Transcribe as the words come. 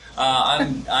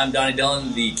I'm Donny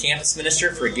Dillon, the campus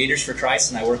minister for Gators for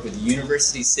Christ, and I work with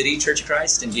University City Church of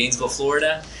Christ in Gainesville,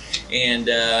 Florida. And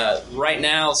right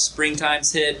now,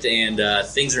 springtime's hit, and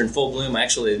things are in full bloom.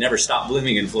 Actually, they never stop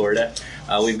blooming in Florida.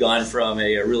 We've gone from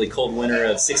a really cold winter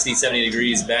of 60, 70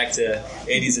 degrees back to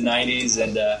 80s and 90s,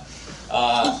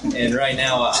 and right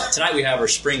now, tonight we have our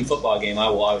spring football game. I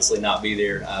will obviously not be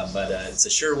there, but it's a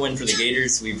sure win for the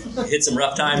Gators. We've hit some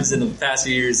rough times in the past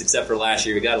few years, except for last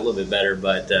year. We got a little bit better,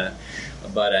 but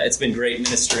it's been great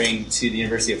ministering to the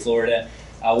University of Florida.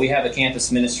 We have a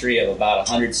campus ministry of about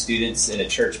 100 students and a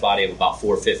church body of about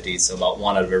 450, so about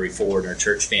one out of every four in our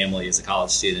church family is a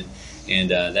college student,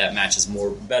 and that matches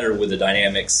better with the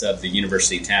dynamics of the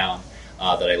university town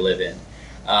that I live in.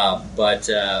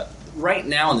 Right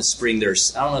now in the spring, I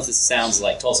don't know if this sounds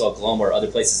like Tulsa, Oklahoma, or other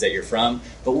places that you're from,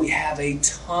 but we have a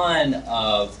ton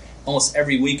of, almost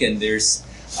every weekend, there's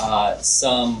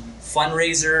some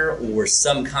fundraiser or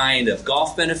some kind of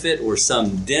golf benefit or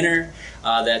some dinner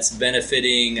that's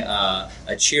benefiting a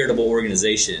charitable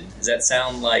organization. Does that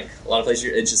sound like a lot of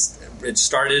places? It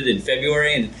started in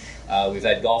February, and we've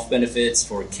had golf benefits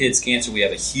for kids' cancer. We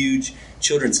have a huge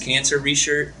children's cancer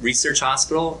research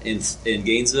hospital in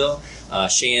Gainesville,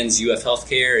 Shands UF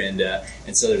Healthcare,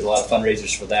 and so there's a lot of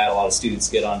fundraisers for that. A lot of students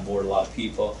get on board, a lot of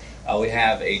people. We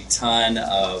have a ton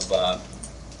of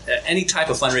any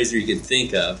type of fundraiser you can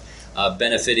think of,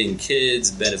 benefiting kids,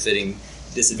 benefiting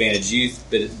disadvantaged youth,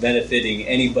 benefiting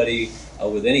anybody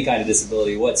with any kind of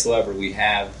disability whatsoever. We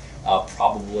have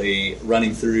probably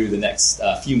running through the next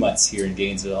few months here in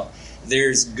Gainesville.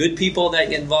 There's good people that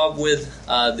get involved with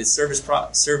the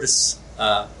service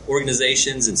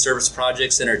organizations and service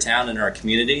projects in our town and our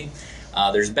community.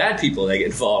 There's bad people that get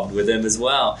involved with them as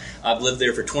well. I've lived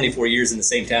there for 24 years in the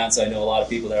same town, so I know a lot of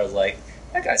people that I was like,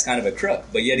 that guy's kind of a crook,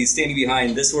 but yet he's standing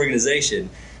behind this organization.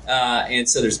 And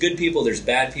so there's good people, there's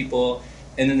bad people,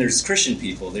 and then there's Christian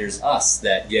people. There's us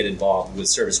that get involved with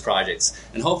service projects.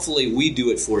 And hopefully we do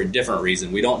it for a different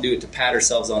reason. We don't do it to pat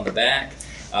ourselves on the back.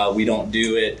 We don't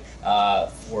do it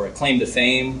for a claim to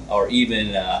fame, or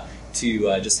even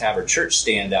to just have our church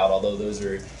stand out, although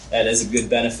that is a good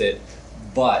benefit.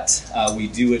 But we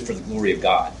do it for the glory of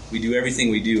God. We do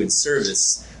everything we do in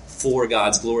service for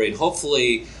God's glory. And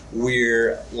hopefully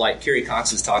we're, like Kerry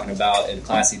Cox was talking about in the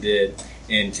class he did,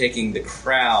 in taking the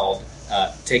crowd,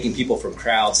 taking people from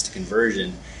crowds to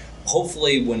conversion.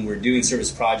 Hopefully when we're doing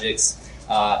service projects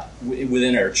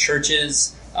within our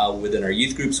churches, within our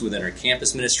youth groups, within our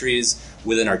campus ministries,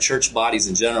 within our church bodies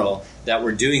in general, that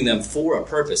we're doing them for a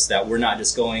purpose, that we're not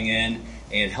just going in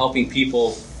and helping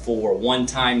people for a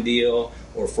one-time deal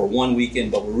or for one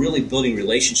weekend, but we're really building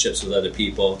relationships with other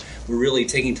people. We're really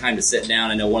taking time to sit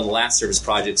down. I know one of the last service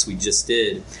projects we just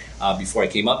did before I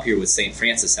came up here was St.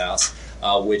 Francis House,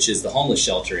 which is the homeless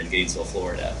shelter in Gainesville,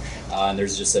 Florida. And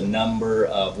there's just a number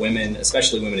of women,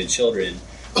 especially women and children,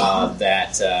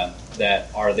 that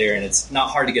are there, and it's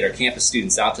not hard to get our campus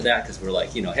students out to that, because we're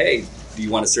like, hey, do you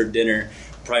want to serve dinner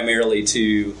primarily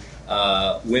to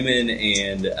women,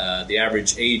 and the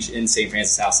average age in St.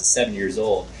 Francis House is 7 years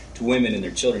old, to women and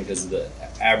their children, because the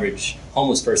average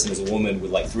homeless person is a woman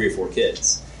with like 3 or 4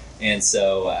 kids. And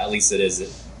so at least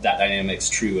that dynamic's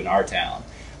true in our town.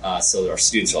 So our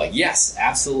students are like, yes,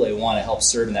 absolutely, I want to help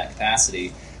serve in that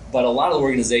capacity. But a lot of the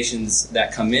organizations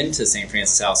that come into St.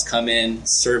 Francis House come in,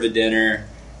 serve a dinner,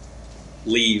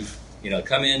 leave,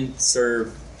 come in,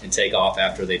 serve, and take off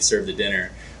after they've served the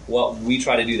dinner. What we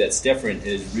try to do that's different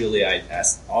is really, I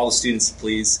ask all the students to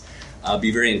please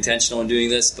be very intentional in doing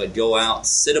this, but go out,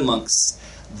 sit amongst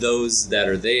those that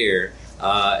are there,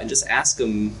 and just ask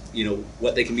them,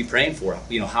 what they can be praying for.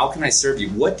 How can I serve you?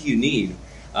 What do you need?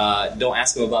 Don't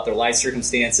ask them about their life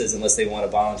circumstances unless they want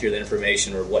to volunteer the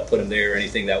information or what put them there or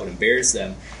anything that would embarrass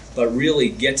them. But really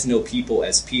get to know people,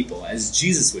 as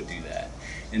Jesus would do that,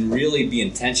 and really be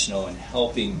intentional in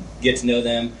helping get to know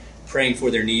them, praying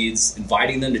for their needs,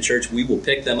 inviting them to church. We will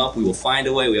pick them up. We will find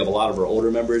a way. We have a lot of our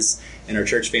older members in our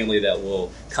church family that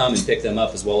will come and pick them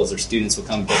up, as well as their students will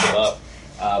come and pick them up.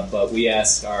 But we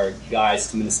ask our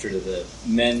guys to minister to the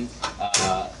men,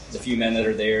 the few men that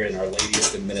are there, and our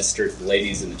ladies to minister to the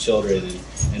ladies and the children,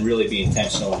 and really be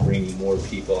intentional in bringing more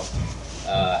people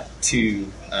to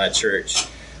church.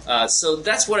 So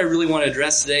that's what I really want to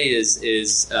address today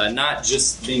is not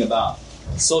just being about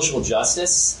social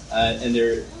justice, and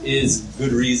there is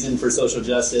good reason for social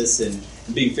justice and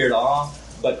being fair to all,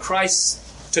 but Christ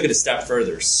took it a step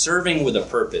further, serving with a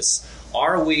purpose.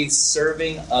 Are we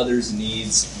serving others'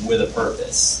 needs with a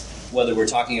purpose? Whether we're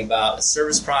talking about a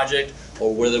service project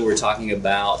or whether we're talking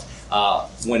about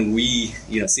when we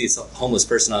see a homeless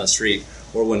person on the street,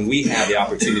 or when we have the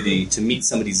opportunity to meet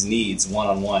somebody's needs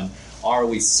one-on-one, are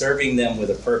we serving them with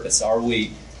a purpose? Are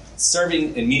we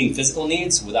serving and meeting physical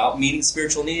needs without meeting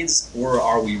spiritual needs, or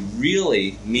are we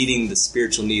really meeting the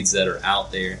spiritual needs that are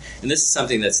out there? And this is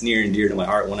something that's near and dear to my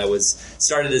heart. When I was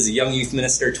started as a young youth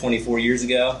minister 24 years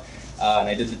ago, and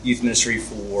I did the youth ministry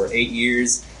for 8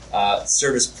 years,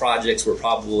 service projects were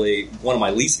probably one of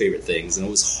my least favorite things, and it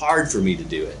was hard for me to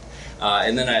do it.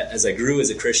 And then as I grew as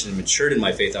a Christian and matured in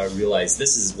my faith, I realized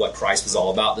this is what Christ was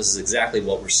all about. This is exactly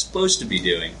what we're supposed to be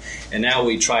doing. And now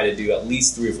we try to do at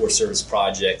least 3 or 4 service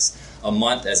projects a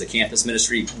month as a campus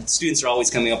ministry. Students are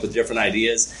always coming up with different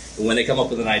ideas. And when they come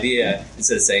up with an idea,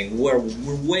 instead of saying, we're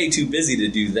way too busy to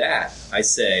do that, I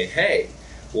say, hey,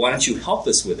 why don't you help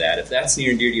us with that? If that's near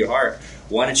and dear to your heart,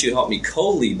 why don't you help me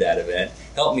co-lead that event,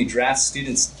 help me draft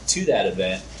students to that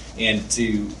event, and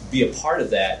to be a part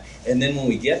of that. And then when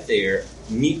we get there,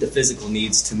 meet the physical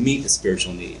needs to meet the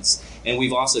spiritual needs. And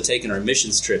we've also taken our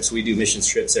missions trips. We do missions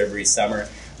trips every summer,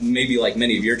 maybe like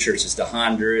many of your churches, to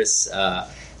Honduras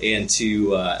and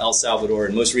to El Salvador.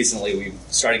 And most recently, we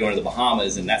started going to the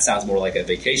Bahamas, and that sounds more like a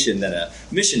vacation than a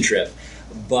mission trip.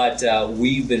 But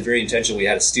we've been very intentional. We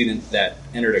had a student that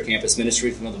entered our campus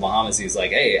ministry from the Bahamas. He's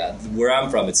like, hey, where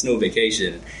I'm from, it's no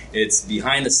vacation. It's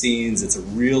behind the scenes. It's a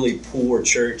really poor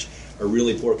church, a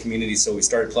really poor community. So we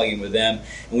started plugging with them.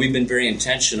 And we've been very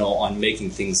intentional on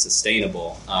making things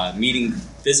sustainable, meeting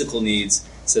physical needs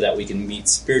so that we can meet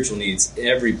spiritual needs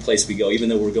every place we go. Even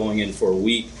though we're going in for a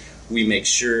week, we make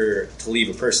sure to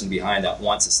leave a person behind that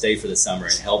wants to stay for the summer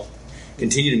and help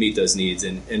continue to meet those needs,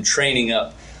 and training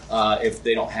up if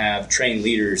they don't have trained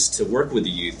leaders to work with the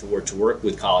youth or to work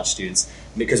with college students,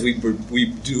 because we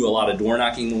do a lot of door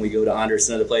knocking when we go to Honduras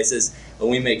and other places, but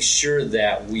we make sure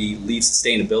that we leave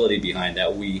sustainability behind,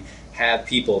 that we have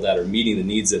people that are meeting the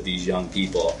needs of these young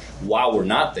people while we're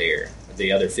not there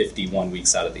the other 51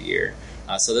 weeks out of the year.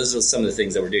 So those are some of the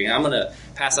things that we're doing. I'm going to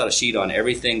pass out a sheet on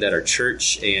everything that our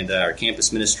church and our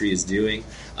campus ministry is doing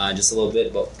in just a little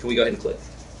bit, but can we go ahead and click?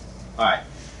 All right.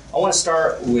 I want to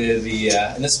start with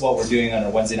and this is what we're doing on our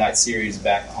Wednesday night series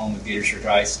back home with Gators for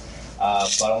Christ,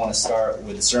 but I want to start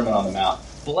with the Sermon on the Mount.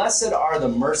 Blessed are the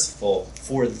merciful,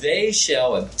 for they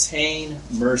shall obtain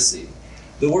mercy.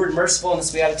 The word merciful in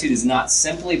this beatitude is not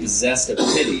simply possessed of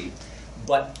pity,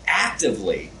 but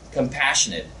actively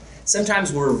compassionate.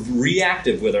 Sometimes we're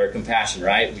reactive with our compassion,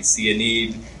 right? We see a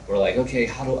need, we're like, okay,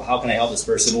 how can I help this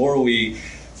person? Or we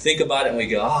think about it and we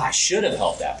go, I should have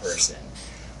helped that person.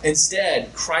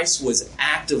 Instead, Christ was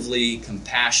actively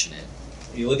compassionate.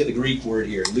 You look at the Greek word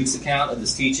here, Luke's account of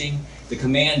this teaching, the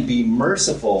command, be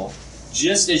merciful,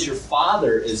 just as your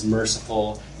Father is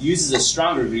merciful, uses a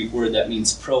stronger Greek word that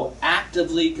means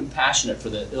proactively compassionate for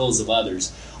the ills of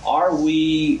others. Are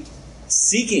we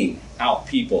seeking out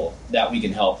people that we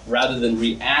can help rather than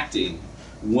reacting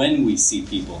when we see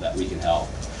people that we can help?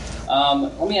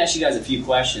 Let me ask you guys a few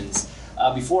questions.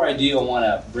 Before I do, I want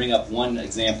to bring up one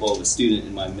example of a student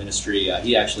in my ministry.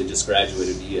 He actually just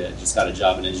graduated. He just got a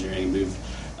job in engineering, moved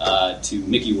to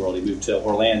Mickey World. He moved to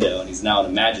Orlando, and he's now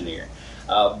an Imagineer.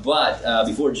 But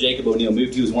before Jacob O'Neill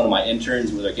moved, he was one of my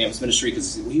interns with our campus ministry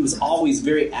because he was always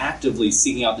very actively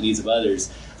seeking out the needs of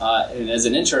others. And as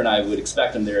an intern, I would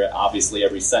expect him there, obviously,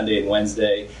 every Sunday and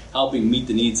Wednesday, helping meet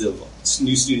the needs of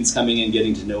new students coming in,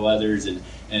 getting to know others, and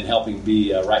helping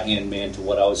be a right-hand man to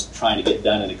what I was trying to get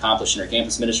done and accomplish in our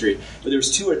campus ministry. But there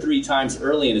was 2 or 3 times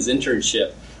early in his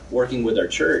internship working with our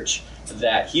church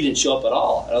that he didn't show up at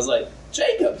all. And I was like,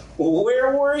 Jacob,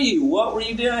 where were you? What were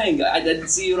you doing? I didn't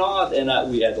see you at all.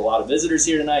 And we had a lot of visitors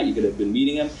here tonight. You could have been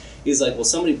meeting him. He's like, well,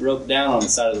 somebody broke down on the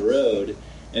side of the road.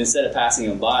 And instead of passing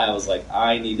him by, I was like,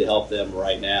 I need to help them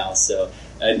right now. So,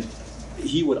 and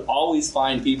he would always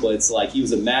find people. It's like he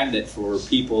was a magnet for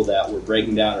people that were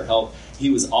breaking down or help. He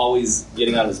was always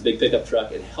getting out of his big pickup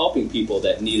truck and helping people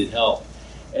that needed help.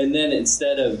 And then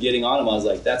instead of getting on him, I was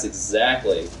like, that's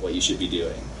exactly what you should be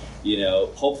doing. You know,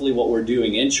 hopefully what we're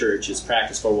doing in church is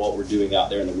practice for what we're doing out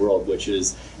there in the world, which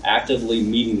is actively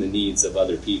meeting the needs of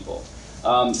other people.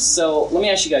 So let me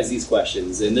ask you guys these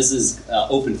questions, and this is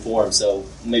open forum, so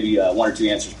maybe 1 or 2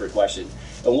 answers per question.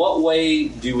 In what way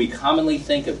do we commonly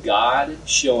think of God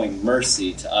showing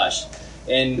mercy to us?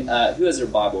 And who has their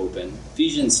Bible open?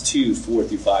 Ephesians 2, 4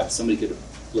 through 5. Somebody could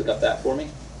look up that for me.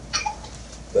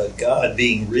 But God,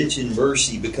 being rich in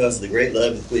mercy because of the great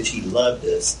love with which He loved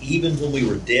us, even when we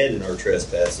were dead in our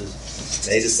trespasses,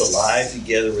 made us alive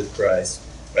together with Christ.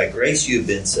 By grace you have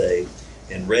been saved,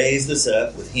 and raised us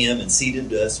up with Him and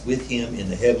seated us with Him in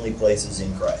the heavenly places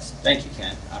in Christ. Thank you,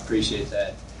 Ken. I appreciate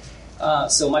that.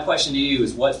 So my question to you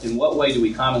is, in what way do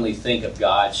we commonly think of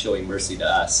God showing mercy to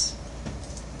us?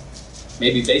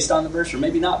 Maybe based on the verse or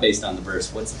maybe not based on the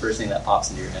verse. What's the first thing that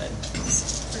pops into your head?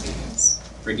 Forgiveness.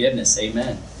 Forgiveness.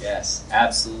 Amen. Yes,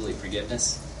 absolutely.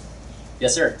 Forgiveness.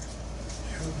 Yes, sir.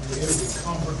 Every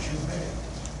comfort you have.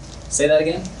 Say that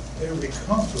again. Every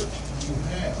comfort you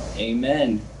have.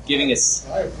 Amen. Giving us.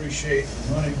 I appreciate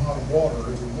running hot water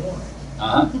every morning.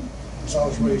 Uh-huh. Because I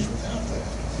was raised without that.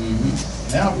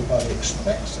 Mm-hmm. Now everybody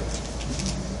expects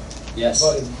it. Yes.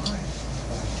 But in my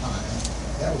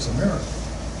lifetime, that was a miracle.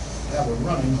 That was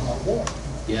running hot water.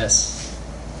 Yes.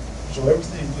 So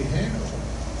everything we have.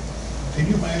 Can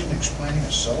you imagine explaining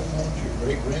a cell phone to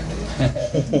your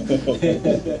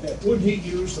great-granddad? Wouldn't he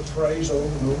use the phrase over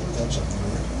and over, that's a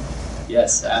miracle?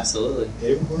 Yes, absolutely.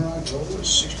 Everywhere I go is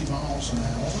 60 miles an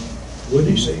hour. Wouldn't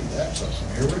he say, that's a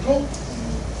miracle?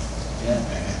 Yeah.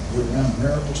 And we're around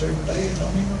miracles every day and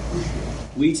don't even appreciate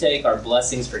it. We take our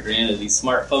blessings for granted. These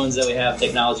smartphones that we have,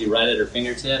 technology right at our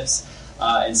fingertips.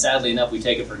 And sadly enough, we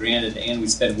take it for granted, and we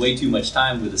spend way too much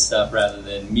time with this stuff rather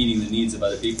than meeting the needs of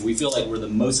other people. We feel like we're the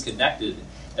most connected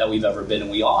that we've ever been, and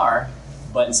we are,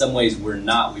 but in some ways we're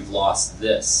not. We've lost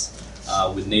this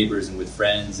with neighbors and with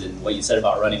friends, and what you said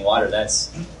about running water,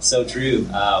 that's so true.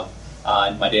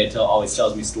 And my dad always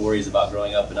tells me stories about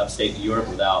growing up in upstate New York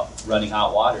without running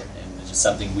hot water, and it's just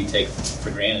something we take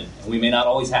for granted. And we may not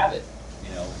always have it.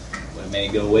 It may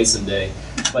go away someday.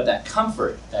 But that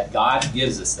comfort that God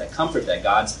gives us, that comfort that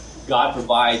God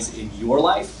provides in your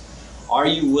life, are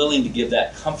you willing to give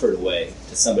that comfort away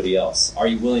to somebody else? Are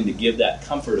you willing to give that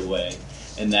comfort away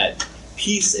and that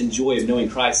peace and joy of knowing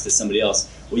Christ to somebody else?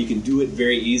 Well, you can do it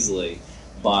very easily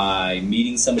by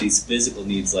meeting somebody's physical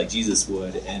needs like Jesus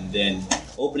would, and then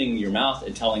opening your mouth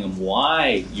and telling them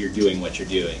why you're doing what you're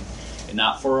doing. And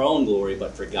not for our own glory,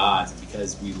 but for God's,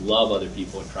 because we love other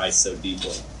people in Christ so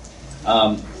deeply.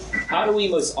 How do we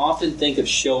most often think of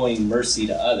showing mercy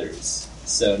to others?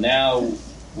 So now,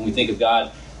 when we think of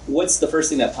God, what's the first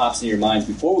thing that pops in your mind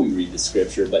before we read the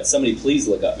scripture? But somebody please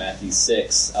look up Matthew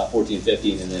 6, 14,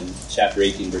 15, and then chapter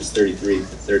 18, verse 33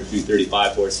 through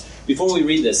 35 for us. Before we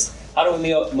read this, how do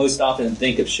we most often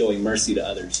think of showing mercy to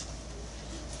others?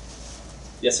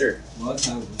 Yes, sir. A lot of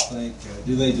times we think,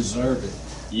 do they deserve it?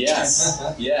 Yes,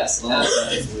 yes. A lot of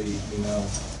times we,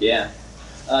 Yeah.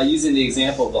 Using the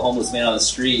example of the homeless man on the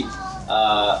street,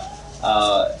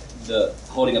 the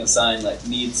holding up a sign like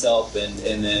needs help, and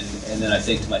then I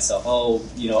think to myself,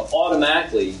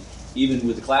 automatically, even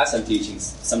with the class I'm teaching,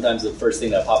 sometimes the first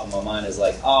thing that pops in my mind is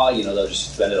like, they'll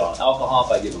just spend it on alcohol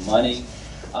if I give them money.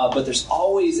 But there's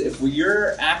always, if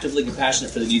you're actively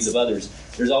compassionate for the needs of others,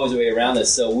 there's always a way around this.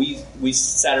 So we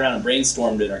sat around and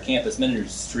brainstormed in our campus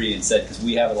ministry and said, because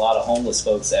we have a lot of homeless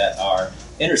folks at our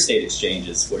interstate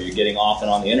exchanges where you're getting off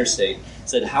and on the interstate,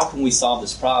 said, how can we solve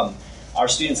this problem? Our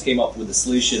students came up with the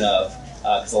solution of,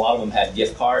 because a lot of them had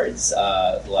gift cards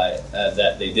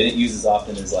that they didn't use as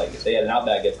often as, like, if they had an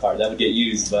Outback gift card, that would get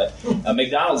used. But a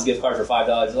McDonald's gift card for $5,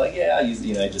 they're like, yeah, I use,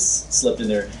 it just slipped in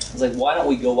there. I was like, why don't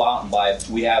we go out and buy,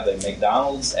 we have a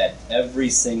McDonald's at every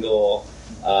single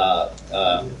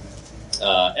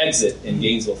exit in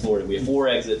Gainesville, Florida. We have 4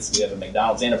 exits. We have a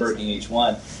McDonald's and a Burger King each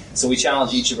one. So we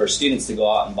challenge each of our students to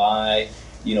go out and buy,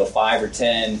 5 or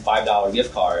 10 $5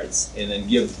 gift cards and then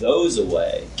give those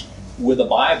away with a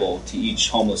Bible to each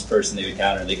homeless person they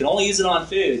encounter. They can only use it on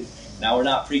food. Now we're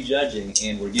not prejudging,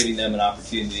 and we're giving them an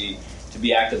opportunity to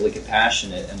be actively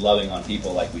compassionate and loving on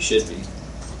people like we should be.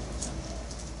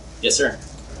 Yes, sir?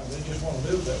 They just want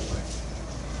to live that way.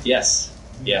 Yes.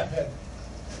 Yeah. And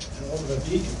one of the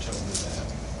deacon told me that.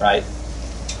 Right.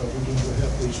 Because we didn't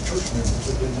help these church members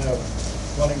that didn't have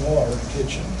running water in the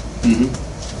kitchen, Mm-hmm.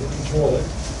 in the toilet.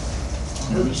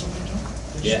 I heard it so many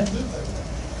times. They just don't live that way.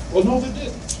 Well, no, they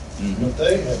didn't. Mm-hmm. But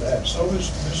they have had so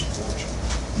much misfortune.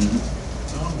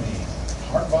 Mm-hmm. I mean,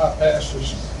 heart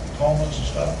bypasses, comas and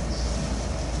stuff.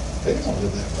 They didn't want to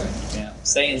live that way. Yeah.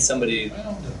 Saying somebody... They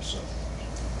found themselves.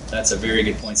 That's a very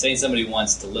good point. Saying somebody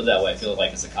wants to live that way, I feel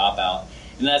like it's a cop-out.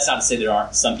 And that's not to say there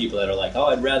aren't some people that are like,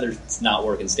 I'd rather not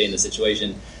work and stay in the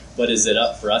situation. But is it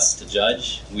up for us to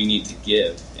judge? We need to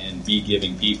give and be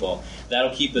giving people.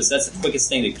 That'll keep us, that's the quickest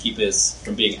thing to keep us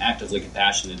from being actively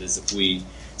compassionate, is if we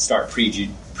start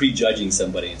prejudging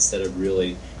somebody instead of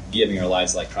really giving our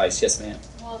lives like Christ. Yes, ma'am?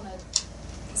 Well,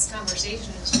 this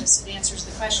conversation is just, it answers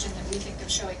the question that we think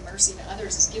of showing mercy to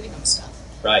others is giving them stuff.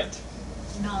 Right.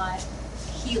 Not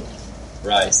healing.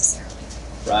 Right. Necessarily.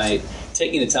 Right.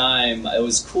 Taking the time, it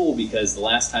was cool because the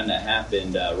last time that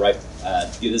happened,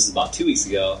 this is about 2 weeks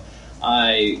ago,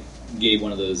 I gave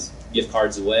one of those gift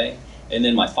cards away. And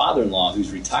then my father-in-law,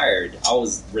 who's retired, I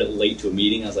was late to a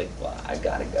meeting. I was like, well, I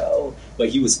got to go. But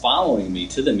he was following me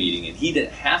to the meeting, and he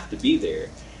didn't have to be there.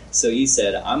 So he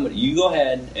said, you go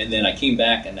ahead. And then I came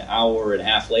back an hour and a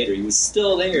half later. He was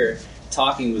still there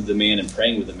talking with the man and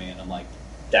praying with the man. I'm like,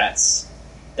 that's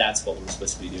what we're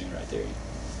supposed to be doing right there.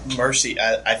 Mercy,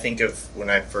 I think of, when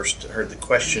I first heard the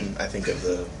question, I think of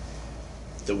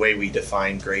the way we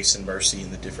define grace and mercy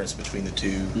and the difference between the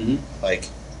two. Mm-hmm. Like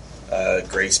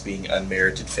grace being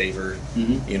unmerited favor,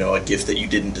 mm-hmm. A gift that you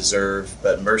didn't deserve.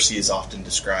 But mercy is often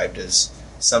described as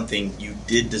something you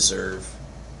did deserve,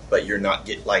 but you're not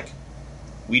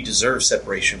we deserve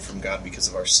separation from God because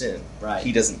of our sin. Right.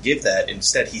 He doesn't give that.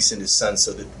 Instead, he sent his son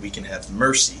so that we can have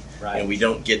mercy. Right. And we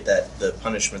don't get the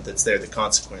punishment that's there, the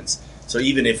consequence. So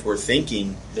even if we're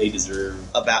thinking they deserve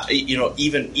about,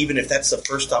 even if that's the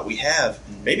first thought we have,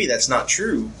 mm-hmm. maybe that's not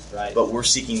true. Right. But we're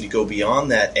seeking to go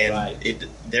beyond that, and right.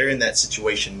 They're in that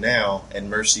situation now, and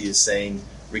mercy is saying,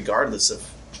 regardless of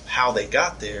how they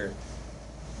got there,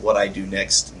 what I do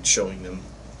next, and showing them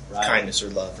right. kindness or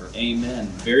love. Amen.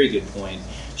 Very good point.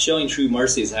 Showing true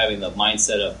mercy is having the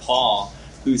mindset of Paul,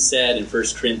 who said in 1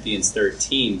 Corinthians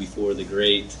 13, before the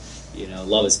great,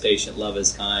 love is patient, love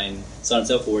is kind, so on and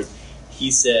so forth. He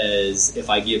says, if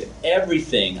I give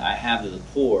everything I have to the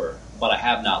poor, but I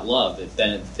have not love, it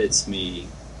benefits me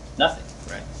nothing.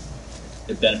 Right.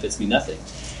 It benefits me nothing.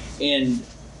 And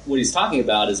what he's talking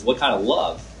about is what kind of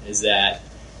love? Is that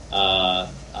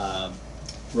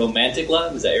romantic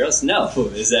love? Is that eros? No.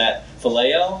 Is that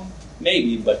phileo?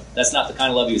 Maybe, but that's not the kind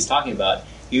of love he was talking about.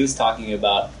 He was talking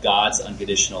about God's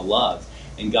unconditional love.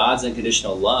 And God's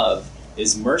unconditional love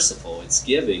is merciful. It's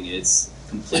giving. It's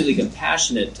completely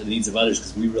compassionate to the needs of others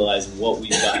because we realize what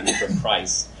we've gotten from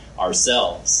Christ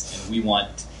ourselves. And we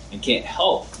want and can't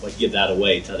help but give that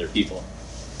away to other people.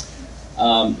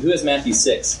 Who has Matthew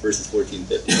 6, verses 14 and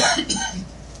 15?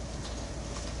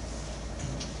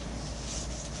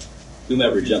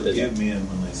 Whomever jump in. Forgive men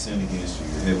when they sin against you,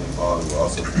 your heavenly Father will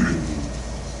also forgive you.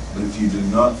 But if you do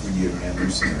not forgive men their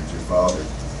sins, your Father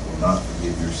will not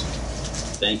forgive your sins.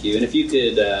 Thank you. And if you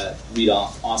could read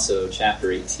also chapter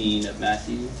 18 of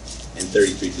Matthew and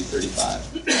 33 through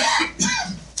 35.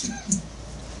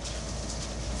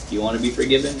 If you want to be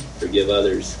forgiven, forgive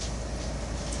others.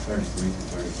 33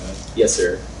 through 35? Yes,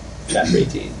 sir. Chapter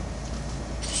 18.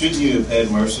 Shouldn't you have had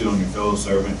mercy on your fellow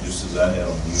servant just as I had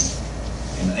on you?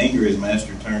 In anger, his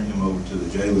master turned him over to the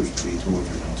jailers to be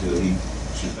tortured until he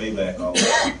should pay back all of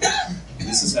it.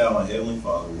 This is how my heavenly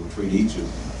Father will treat each of you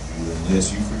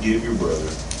unless you forgive your brother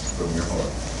from your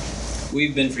heart.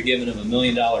 We've been forgiven of $1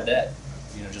 million debt,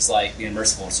 just like the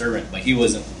unmerciful servant, but he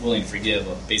wasn't willing to forgive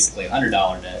basically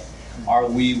 $100 debt. Are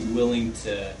we willing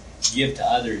to give to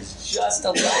others just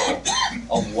a little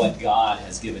of what God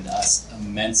has given to us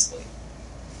immensely?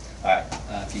 All right,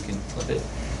 if you can flip it.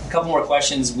 A couple more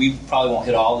questions. We probably won't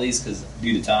hit all of these because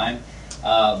due to time,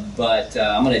 but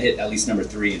I'm going to hit at least number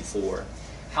 3 and 4.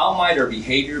 How might our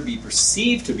behavior be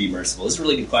perceived to be merciful? This is a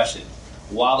really good question.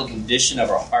 While the condition of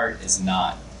our heart is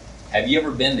not. Have you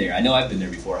ever been there? I know I've been there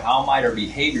before. How might our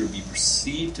behavior be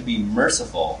perceived to be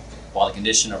merciful while the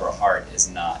condition of our heart is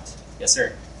not? Yes,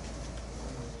 sir.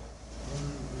 You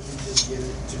just give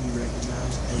it to be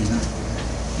recognized and not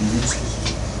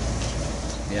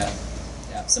Mm-hmm. Yeah.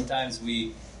 Sometimes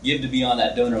we give to be on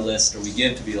that donor list, or we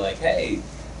give to be like, hey,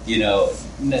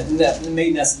 that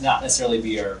may not necessarily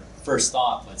be our first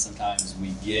thought, but sometimes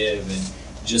we give, and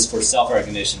just for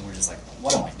self-recognition, we're just like,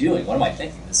 what am I doing? What am I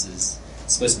thinking? This is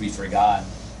supposed to be for God.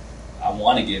 I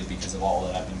want to give because of all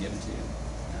that I've been given to.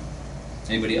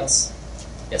 Anybody else?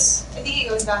 Yes? I think it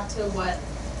goes back to what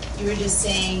you were just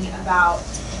saying about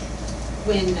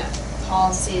when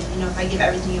Paul said, if I give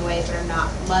everything away but I'm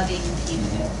not loving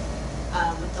people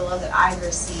with the love that I've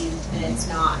received, then it's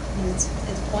not, it's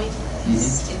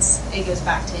pointless. Mm-hmm. It goes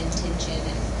back to intention.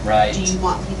 And right. Do you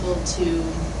want people to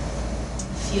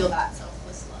feel that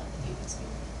selfless love that you've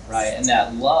experienced? Right, and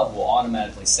that love will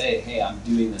automatically say, hey, I'm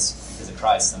doing this because of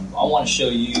Christ. I want to show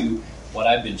you what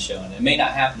I've been shown. It may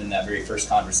not happen in that very first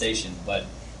conversation, but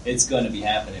it's going to be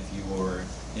happening if you were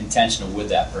intentional with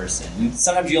that person. And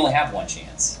sometimes you only have one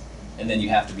chance, and then you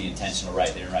have to be intentional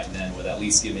right there and right then with at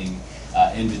least giving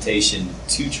invitation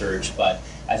to church. But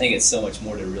I think it's so much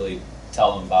more to really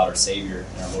tell them about our Savior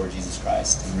and our Lord Jesus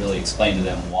Christ and really explain to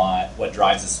them what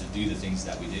drives us to do the things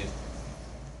that we do.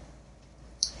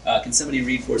 Can somebody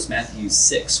read for us Matthew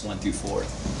 6, 1 through 4?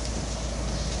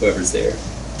 Whoever's there.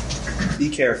 Be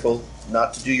careful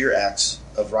not to do your acts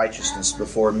of righteousness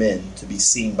before men to be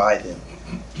seen by them.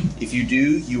 If you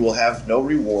do, you will have no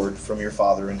reward from your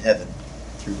Father in heaven.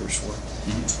 Through verse 4.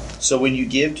 Mm-hmm. So when you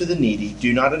give to the needy,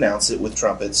 do not announce it with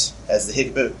trumpets, as the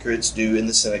hypocrites do in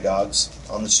the synagogues,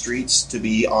 on the streets, to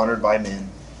be honored by men.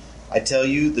 I tell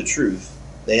you the truth,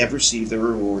 they have received their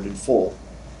reward in full.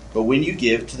 But when you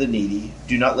give to the needy,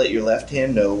 do not let your left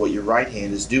hand know what your right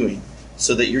hand is doing,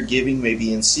 so that your giving may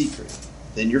be in secret.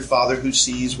 Then your Father who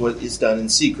sees what is done in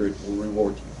secret will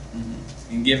reward you.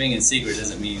 Mm-hmm. And giving in secret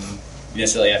doesn't mean you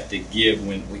necessarily have to give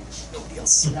when nobody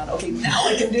else is around. Okay, now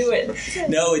I can do it.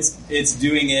 No, it's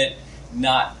doing it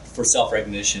not for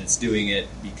self-recognition. It's doing it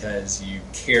because you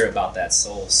care about that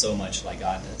soul so much like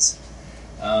God does.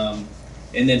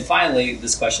 And then finally,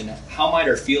 this question, how might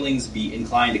our feelings be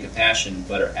inclined to compassion,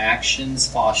 but our actions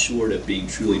fall short of being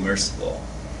truly merciful?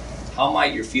 How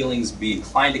might your feelings be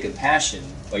inclined to compassion,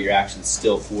 but your actions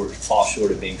still fall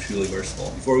short of being truly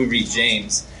merciful? Before we read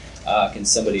James, can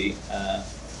somebody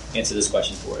answer this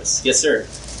question for us? Yes, sir.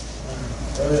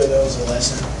 Earlier there was a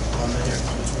lesson on the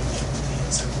difference between empathy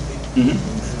and sympathy. Mm-hmm. And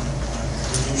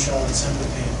when you're showing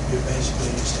sympathy, you're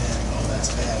basically saying, oh,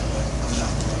 that's bad, but I'm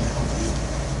not going to help you.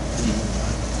 And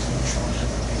when you're showing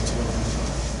empathy to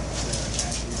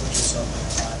actually put yourself in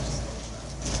the lives of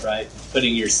those. Right?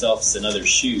 Putting yourselves in other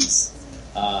shoes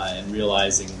and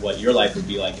realizing what your life would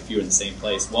be like if you were in the same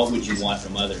place. What would you want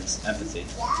from others? Empathy.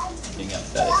 Being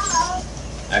empathetic.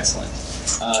 Excellent.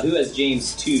 Who has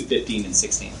James 2:15 and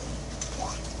 16?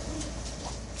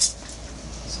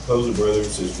 Suppose a brother or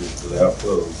sister without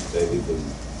clothes daily food.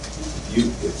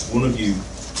 If one of you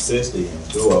says to him,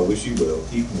 "Go, I wish you well,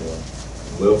 keep warm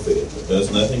and well fed," but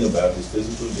does nothing about his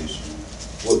physical condition,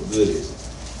 what good is it?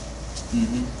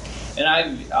 Mm-hmm. And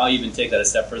I'll even take that a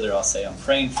step further. I'll say I'm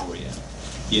praying for you.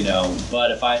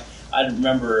 But if I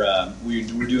remember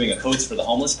we were doing a coats for the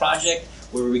homeless project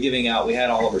where we were giving out. We had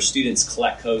all of our students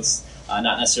collect coats,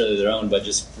 not necessarily their own, but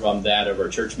just from that of our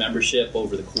church membership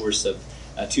over the course of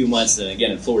 2 months. And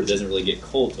again, in Florida, it doesn't really get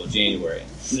cold till January.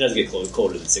 It doesn't get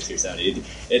colder than 60 or 70.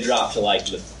 It dropped to like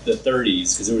the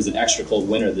 30s because there was an extra cold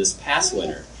winter this past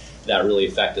winter that really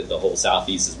affected the whole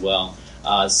southeast as well.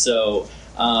 So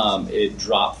it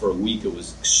dropped for a week. It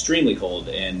was extremely cold,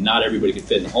 and not everybody could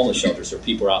fit in the homeless shelter, so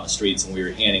people were out in the streets, and we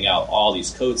were handing out all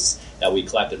these coats that we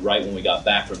collected right when we got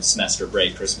back from semester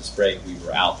break, Christmas break. We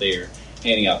were out there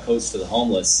handing out coats to the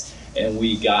homeless, and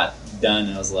we got done,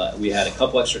 and I was like, we had a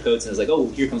couple extra coats, and I was like, oh,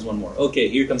 here comes one more. Okay,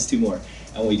 here comes two more.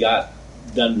 And we got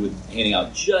done with handing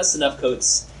out just enough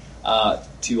coats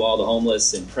to all the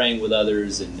homeless and praying with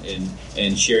others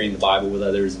and sharing the Bible with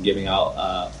others and giving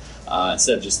out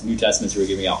instead of just New Testaments, we were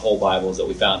giving out whole Bibles that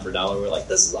we found for $1. We were like,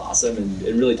 this is awesome, and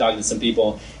really talking to some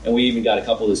people. And we even got a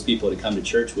couple of those people to come to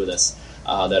church with us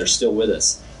that are still with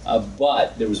us.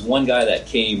 But there was one guy that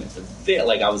came,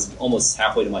 I was almost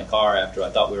halfway to my car after I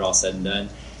thought we were all said and done.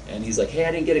 And he's like, hey,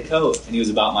 I didn't get a coat. And he was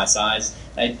about my size.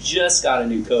 I just got a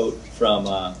new coat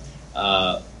from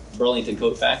Burlington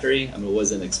Coat Factory. I mean, it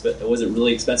wasn't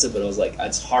really expensive, but I was like,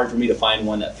 it's hard for me to find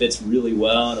one that fits really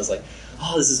well. And I was like,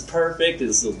 oh, this is perfect.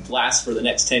 This will last for the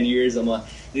next 10 years.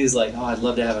 He's like, oh, I'd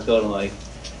love to have a coat. I'm like,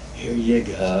 here you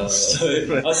go. I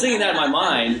was thinking that in my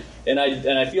mind, and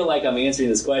I feel like I'm answering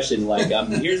this question like,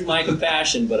 here's my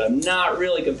compassion, but I'm not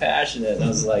really compassionate. And I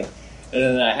was like, and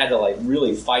then I had to like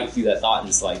really fight through that thought and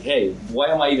just like, hey, why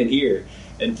am I even here?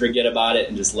 And forget about it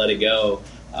and just let it go.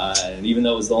 And even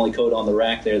though it was the only coat on the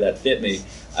rack there that fit me,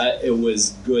 it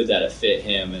was good that it fit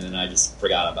him, and then I just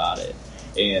forgot about it.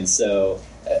 And so,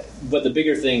 but the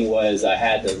bigger thing was I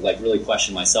had to like really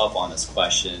question myself on this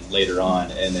question later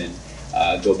on, and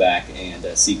then go back and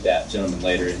seek that gentleman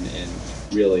later and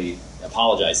really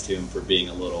apologize to him for being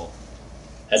a little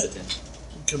hesitant.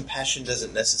 Compassion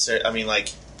doesn't necessarily, I mean, like,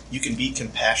 you can be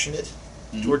compassionate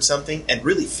towards something and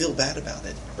really feel bad about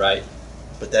it. Right.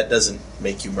 But that doesn't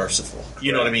make you merciful.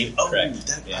 You know what I mean? Oh,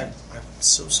 yeah. I'm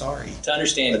so sorry. To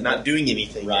understand. But not doing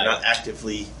anything. Right. You're not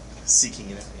actively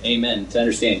seeking it. Amen. To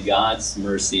understand God's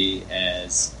mercy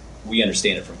as we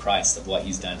understand it from Christ, of what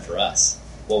He's done for us.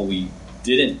 What we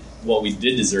did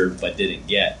deserve but didn't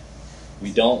get.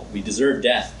 We deserve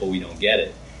death, but we don't get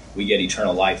it. We get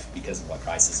eternal life because of what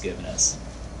Christ has given us.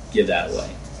 Give that away.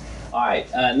 All right,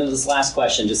 and then this last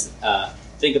question, just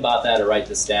think about that or write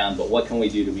this down, but what can we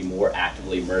do to be more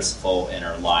actively merciful in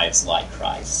our lives like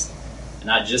Christ? And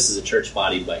not just as a church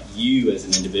body, but you as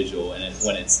an individual, and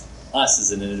when it's us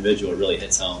as an individual, it really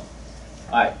hits home.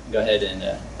 All right, go ahead and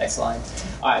next slide.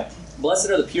 All right, blessed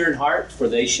are the pure in heart, for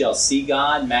they shall see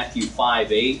God, Matthew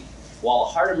 5:8. While a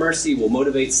heart of mercy will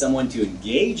motivate someone to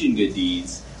engage in good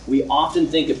deeds, we often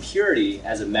think of purity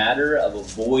as a matter of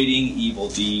avoiding evil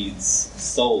deeds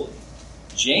solely.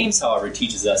 James, however,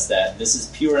 teaches us that this is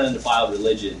pure and undefiled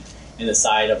religion in the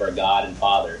sight of our God and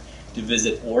Father, to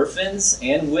visit orphans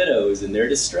and widows in their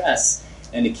distress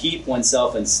and to keep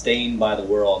oneself unstained by the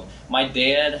world. My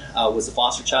dad was a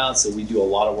foster child, so we do a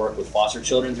lot of work with foster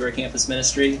children through our campus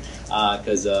ministry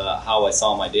because how I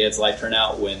saw my dad's life turn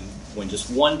out when when just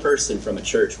one person from a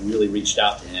church really reached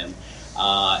out to him.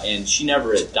 And she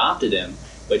never adopted him,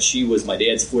 but she was my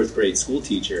dad's 4th grade school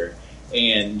teacher.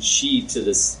 And she, to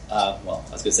this, I was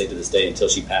going to say to this day, until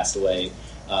she passed away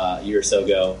a year or so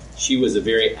ago, she was a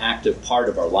very active part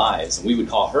of our lives. And we would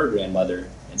call her grandmother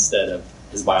instead of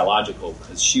his biological,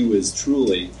 because she was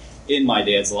truly in my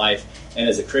dad's life. And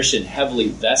as a Christian, heavily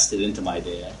vested into my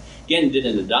dad. Again,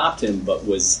 didn't adopt him, but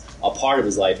was a part of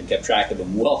his life and kept track of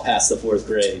him well past the 4th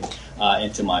grade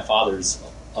into my father's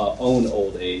own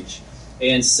old age.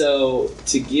 And so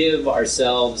to give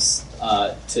ourselves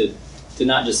to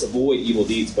not just avoid evil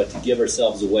deeds, but to give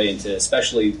ourselves away into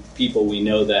especially people we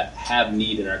know that have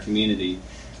need in our community,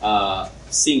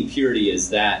 seeing purity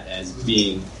as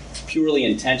being purely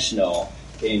intentional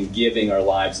in giving our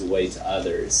lives away to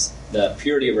others. The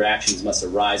purity of our actions must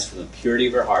arise from the purity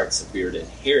of our hearts if we are to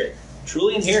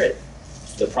truly inherit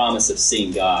the promise of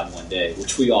seeing God one day,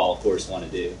 which we all, of course, want to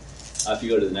do. If you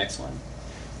go to the next one.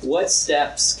 What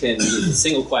steps a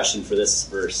single question for this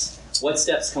verse, what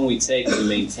steps can we take to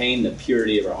maintain the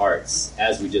purity of our hearts,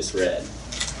 as we just read?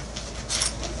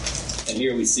 And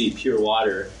here we see pure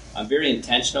water. I'm very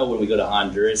intentional when we go to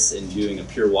Honduras and doing a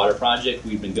pure water project.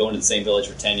 We've been going to the same village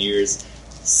for 10 years,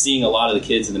 seeing a lot of the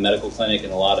kids in the medical clinic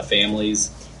and a lot of families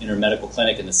in our medical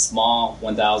clinic in the small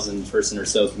 1,000 person or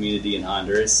so community in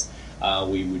Honduras.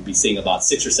 We would be seeing about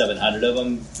 600 or 700 of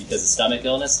them because of stomach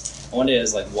illness. And one day I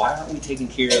was like, why aren't we taking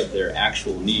care of their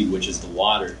actual need, which is the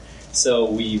water? So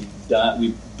we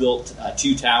built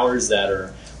 2 towers that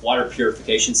are water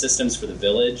purification systems for the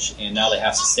village, and now they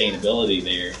have sustainability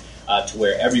there to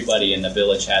where everybody in the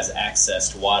village has access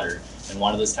to water. And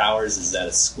one of those towers is at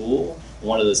a school.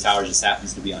 One of those towers just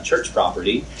happens to be on church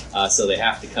property, so they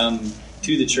have to come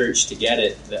to the church to get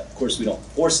it. Of course, we don't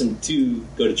force them to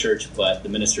go to church, but the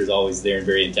minister is always there and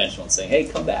very intentional and saying, hey,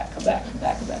 come back.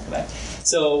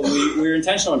 So we're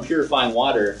intentional in purifying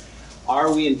water.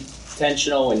 Are we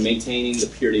intentional in maintaining the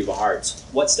purity of our hearts?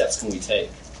 What steps can we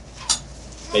take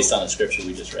based on the scripture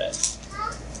we just read?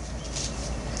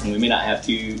 And we may not have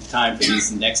time for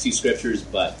these next 2 scriptures,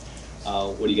 but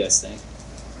what do you guys think?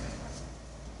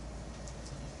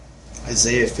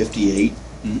 Isaiah 58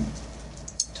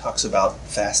 talks about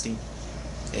fasting,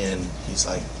 and he's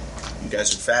like, you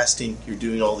guys are fasting, you're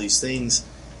doing all these things,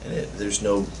 and there's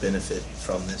no benefit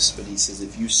from this. But he says,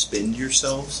 if you spend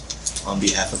yourselves on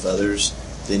behalf of others,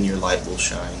 then your light will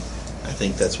shine. I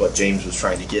think that's what James was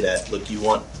trying to get at. Look, you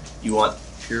want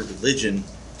pure religion,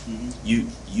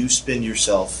 you spend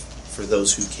yourself for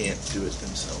those who can't do it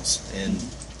themselves, and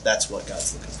that's what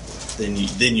God's looking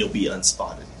for. Then you'll be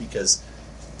unspotted, because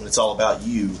when it's all about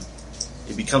you,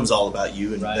 it becomes all about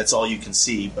you, and that's all you can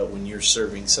see. But when you're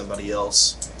serving somebody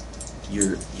else,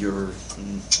 your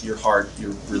heart,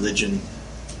 your religion,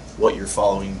 what you're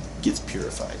following gets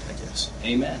purified, I guess.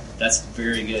 Amen. That's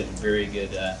very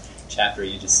good chapter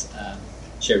you just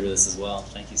shared with us as well.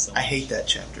 Thank you so much. I hate that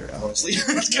chapter, honestly,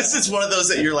 because it's one of those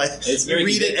that you're like, you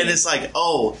read it and it's like,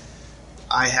 oh,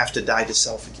 I have to die to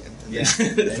self again. And yeah,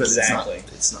 exactly.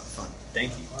 It's not fun.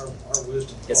 Thank you. Our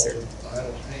wisdom Yes, sir. calls it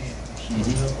idle hands.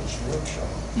 Tulsa Workshop.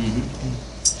 And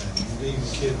you leave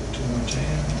a kid with too much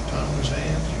time in his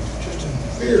hands, you just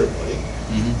invariably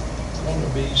going to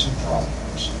be some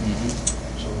problems.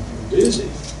 So if you're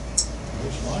busy,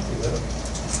 most likely that'll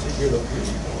take care of the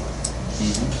beauty part.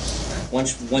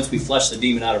 Once we flush the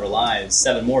demon out of our lives,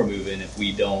 7 more move in if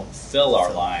we don't fill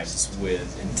our lives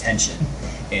with intention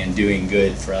and doing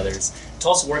good for others.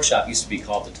 Tulsa Workshop used to be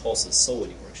called the Tulsa Soul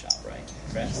Winning Workshop, right?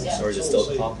 Yeah. Or is it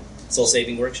still called Soul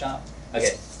Saving Workshop?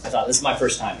 Okay, I thought this is my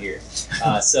first time here.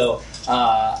 So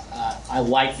I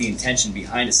like the intention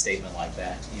behind a statement like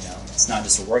that. You know, it's not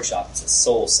just a workshop, it's a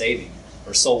soul saving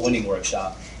or soul winning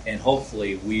workshop. And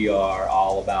hopefully we are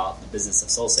all about the business of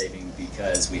soul saving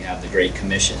because we have the Great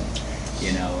Commission,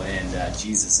 you know, and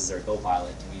Jesus is our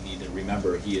co-pilot. And we need to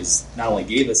remember he is not only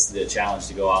gave us the challenge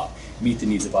to go out, meet the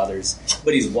needs of others,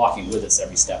 but he's walking with us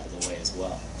every step of the way as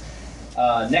well.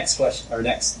 Next question, or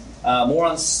next. More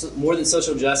than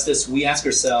social justice, we ask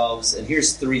ourselves, and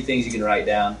here's 3 things you can write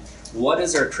down. What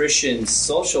is our Christian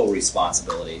social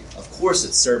responsibility? Of course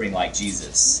it's serving like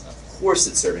Jesus.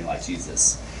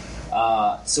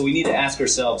 So we need to ask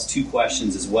ourselves 2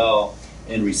 questions as well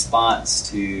in response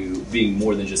to being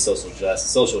more than just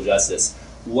social justice.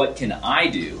 What can I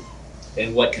do,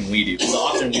 and what can we do? Because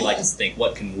often we like to think,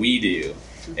 what can we do,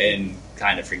 and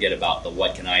kind of forget about the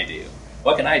what can I do.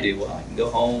 What can I do? Well, I can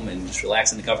go home and just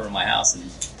relax in the comfort of my house and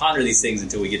ponder these things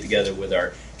until we get together with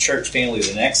our church family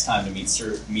the next time to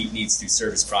meet needs through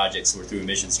service projects or through a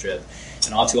missions trip.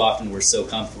 And all too often we're so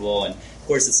comfortable. And, of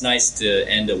course, it's nice to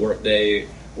end a work day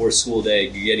or a school day,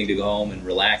 getting to go home and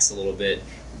relax a little bit.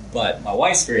 But my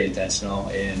wife's very intentional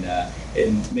in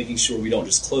making sure we don't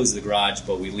just close the garage,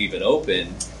 but we leave it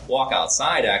open, walk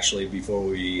outside actually before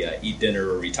we eat dinner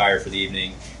or retire for the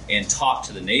evening, and talk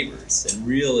to the neighbors and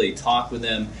really talk with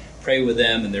them, pray with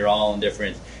them, and they're all in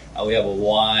different, we have a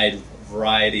wide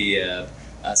variety of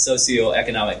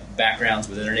socioeconomic backgrounds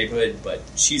within our neighborhood, but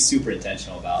she's super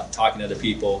intentional about talking to other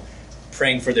people,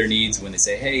 praying for their needs when they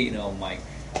say, hey, my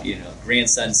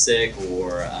grandson's sick,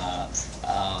 or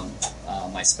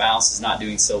my spouse is not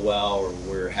doing so well, or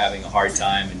we're having a hard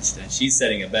time, and she's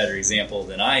setting a better example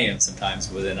than I am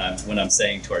sometimes when I'm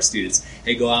saying to our students,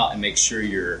 hey, go out and make sure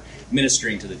you're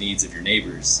ministering to the needs of your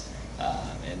neighbors.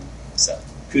 And so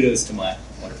kudos to my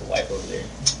wonderful wife over there.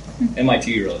 And my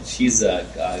 2-year-old. She's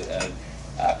a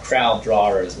crowd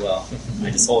drawer as well.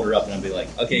 I just hold her up and I'll be like,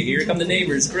 okay, here come the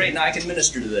neighbors. Great, now I can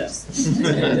minister to them.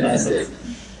 Fantastic.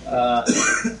 All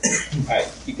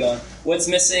right, keep going. What's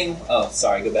missing? Oh,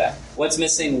 sorry, go back. What's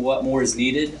missing? What more is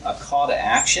needed? A call to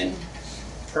action.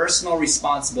 Personal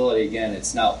responsibility. Again,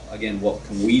 it's not, what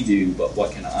can we do, but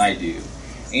what can I do?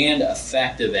 And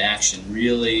effective action.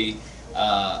 Really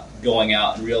going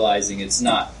out and realizing it's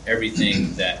not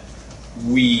everything that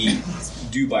we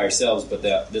do by ourselves, but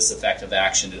that this effective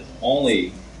action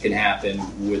only can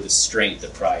happen with the strength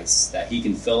of Christ, that He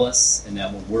can fill us, and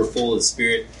that when we're full of the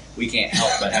Spirit, we can't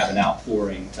help but have an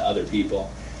outpouring to other people.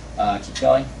 Keep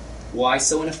going. Why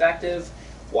so ineffective?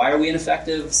 Why are we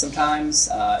ineffective sometimes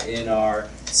in our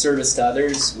service to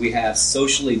others? We have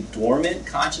socially dormant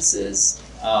consciences.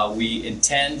 We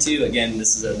intend to, again,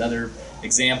 this is another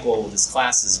example, this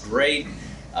class is great,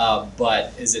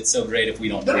 but is it so great if we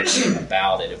don't do anything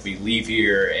about it? If we leave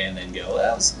here and then go,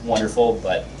 that was wonderful,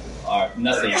 but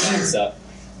nothing backs up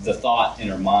the thought in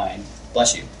our mind.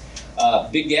 Bless you.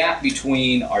 Big gap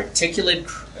between articulated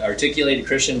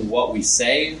Christian, what we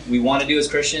say we want to do as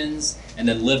Christians, and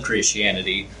then live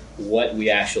Christianity, what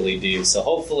we actually do. So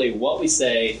hopefully what we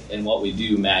say and what we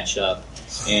do match up,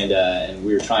 and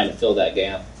we're trying to fill that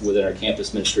gap within our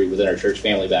campus ministry, within our church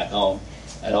family back home,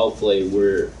 and hopefully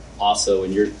we're also,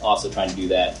 and you're also trying to do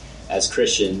that as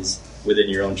Christians within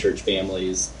your own church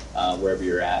families, wherever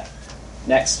you're at.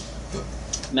 Next,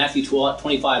 Matthew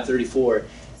 25:34.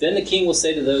 Then the king will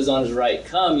say to those on his right,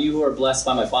 come, you who are blessed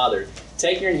by my Father,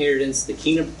 take your inheritance, the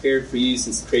kingdom prepared for you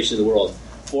since the creation of the world.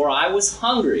 For I was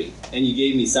hungry, and you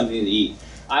gave me something to eat.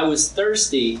 I was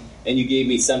thirsty, and you gave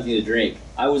me something to drink.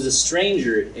 I was a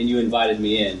stranger, and you invited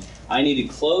me in. I needed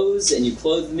clothes, and you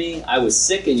clothed me. I was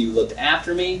sick, and you looked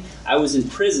after me. I was in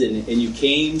prison, and you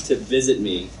came to visit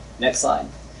me. Next slide.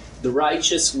 The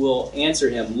righteous will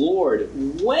answer him, Lord,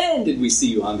 when did we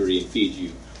see you hungry and feed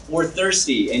you? Or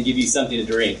thirsty and give you something to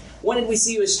drink? When did we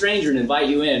see you a stranger and invite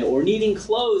you in? Or needing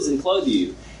clothes and clothe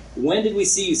you? When did we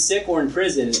see you sick or in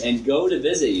prison and go to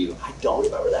visit you? I don't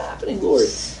remember that happening, Lord.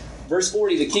 Verse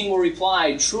 40, the king will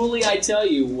reply, truly I tell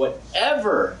you,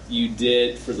 whatever you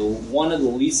did for one of the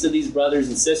least of these brothers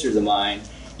and sisters of mine,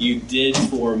 you did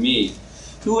for me.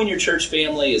 Who in your church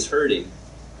family is hurting?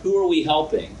 Who are we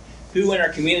helping? Who in our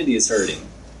community is hurting?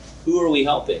 Who are we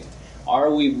helping?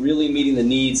 Are we really meeting the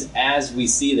needs as we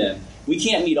see them? We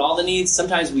can't meet all the needs.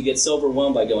 Sometimes we get so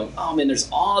overwhelmed by going, oh man, there's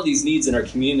all these needs in our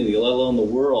community, let alone the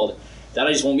world, that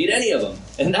I just won't meet any of them.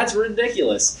 And that's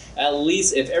ridiculous. At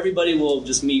least if everybody will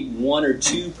just meet one or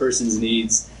two persons'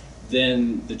 needs,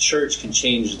 then the church can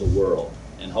change the world.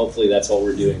 And hopefully that's what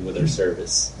we're doing with our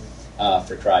service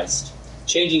for Christ.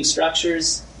 Changing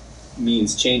structures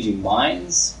means changing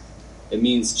minds. It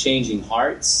means changing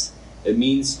hearts. It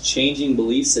means changing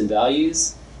beliefs and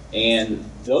values. And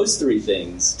those three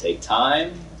things take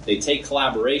time. They take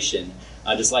collaboration.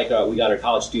 Just like we got our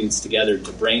college students together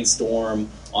to brainstorm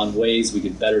on ways we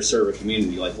could better serve a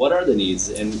community. Like, what are the needs?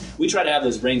 And we try to have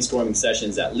those brainstorming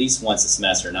sessions at least once a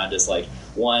semester, not just like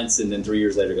once and then 3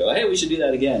 years later go, hey, we should do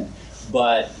that again.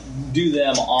 But do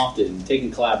them often,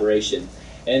 taking collaboration.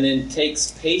 And then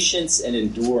takes patience and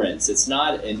endurance. It's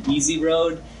not an easy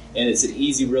road, and it's an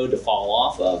easy road to fall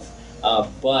off of.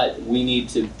 But we need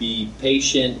to be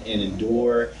patient and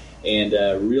endure and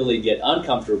really get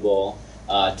uncomfortable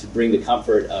to bring the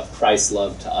comfort of Christ's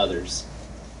love to others.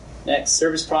 Next,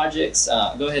 service projects.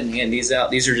 Go ahead and hand these out.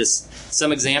 These are just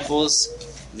some examples.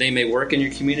 They may work in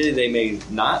your community. They may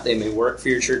not. They may work for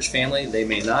your church family. They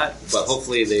may not. But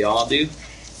hopefully they all do.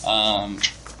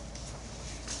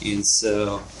 And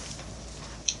so,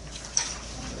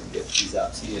 I'll get these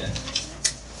out to you.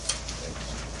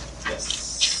 Yes.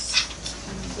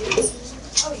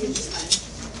 Oh, you're just fine.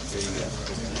 There you go.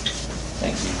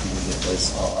 Thank you. If you can get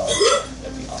those all out,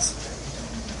 that'd be awesome.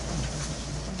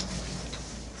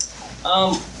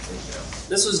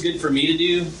 this was good for me to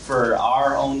do for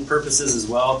our own purposes as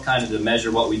well, kind of to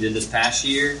measure what we did this past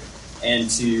year, and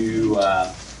to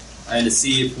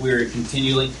see if we're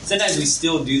continually. Sometimes we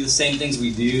still do the same things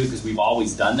we do because we've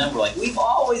always done them. We're like, we've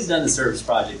always done the service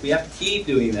project. We have to keep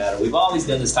doing that. Or we've always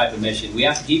done this type of mission. We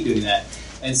have to keep doing that.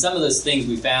 And some of those things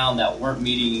we found that weren't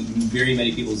meeting very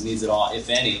many people's needs at all, if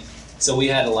any. So we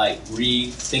had to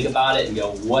rethink about it and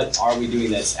go, what are we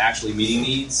doing that's actually meeting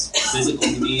needs,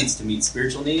 physical needs to meet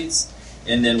spiritual needs?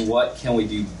 And then what can we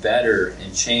do better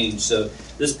and change? So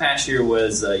this past year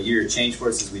was a year of change for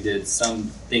us as we did some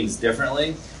things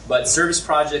differently. But service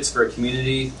projects for a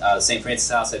community, St. Francis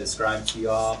House I described to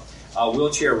you all.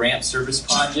 Wheelchair ramp service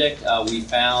project, we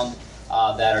found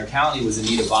that our county was in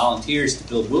need of volunteers to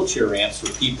build wheelchair ramps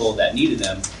for people that needed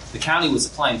them. The county was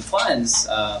applying funds,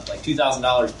 like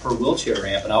 $2,000 per wheelchair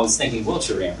ramp, and I was thinking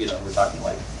wheelchair ramp, we're talking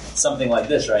like something like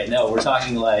this, right? No, we're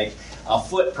talking like a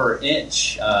foot per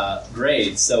inch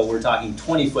grade. So we're talking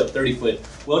 20-foot, 30-foot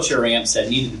wheelchair ramps that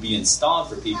needed to be installed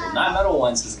for people, not metal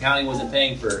ones, because the county wasn't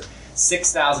paying for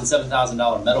 $6,000,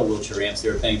 $7,000 metal wheelchair ramps.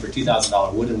 They were paying for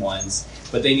 $2,000 wooden ones,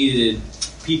 but they needed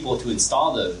people to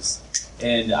install those.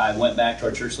 And I went back to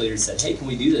our church leader and said, hey, can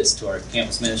we do this to our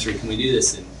campus ministry? Can we do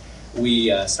this? And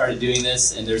we started doing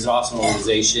this, and there's also an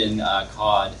organization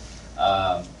called,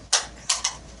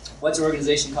 what's the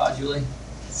organization called, Julie?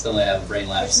 Suddenly I have a brain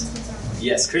lapse.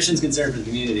 Yes, Christians Concerned for the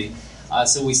Community.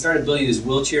 So we started building these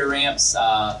wheelchair ramps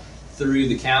through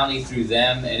the county, through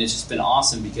them, and it's just been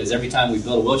awesome because every time we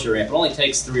build a wheelchair ramp, it only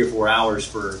takes 3 or 4 hours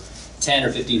for 10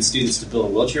 or 15 students to build a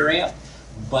wheelchair ramp.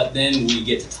 But then we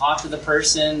get to talk to the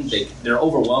person. They're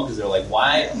overwhelmed because they're like,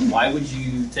 why would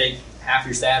you take half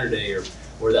your Saturday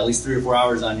or at least 3 or 4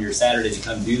 hours on your Saturday to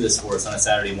come do this for us on a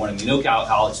Saturday morning? You know,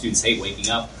 college students hate waking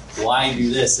up. Why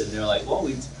do this? And they're like, well,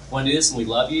 we want to do this and we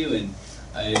love you, and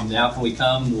now can we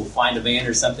come? We'll find a van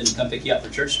or something to come pick you up for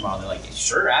church tomorrow. And they're like,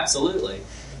 sure, absolutely.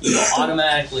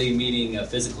 Automatically meeting a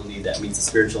physical need that meets a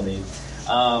spiritual need.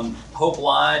 Hope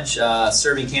Lodge,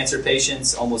 serving cancer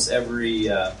patients. Almost every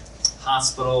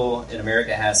hospital in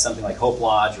America has something like Hope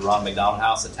Lodge or Ronald McDonald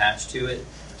House attached to it.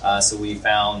 So we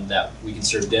found that we can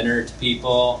serve dinner to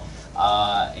people,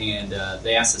 and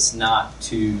they asked us not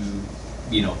to,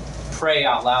 pray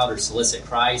out loud or solicit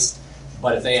Christ.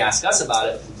 But if they ask us about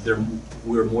it,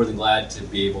 we're more than glad to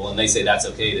be able, and they say that's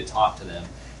okay to talk to them.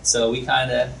 So we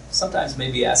kind of sometimes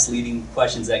maybe ask leading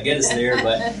questions that get us there,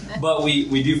 but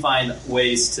we do find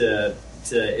ways to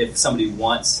if somebody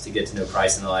wants to get to know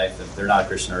Christ in their life, if they're not a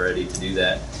Christian already, to do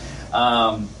that.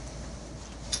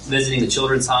 Visiting the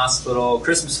Children's Hospital,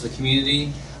 Christmas for the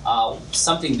Community.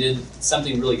 Something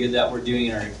really good that we're doing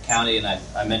in our county, and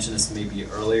I mentioned this maybe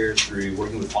earlier through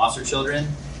working with foster children,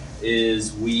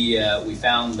 is we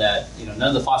found that none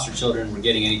of the foster children were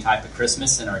getting any type of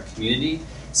Christmas in our community.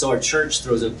 So our church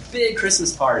throws a big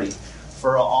Christmas party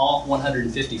for all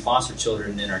 150 foster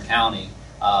children in our county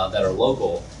that are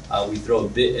local. We throw a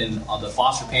bit in on the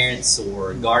foster parents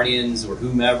or guardians or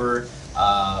whomever,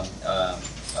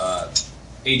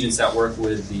 agents that work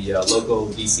with the local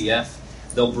DCF.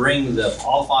 They'll bring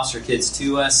all foster kids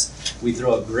to us. We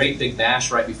throw a great big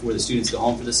bash right before the students go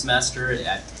home for the semester.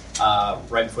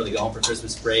 Right before they go home for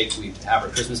Christmas break, we have our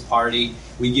Christmas party.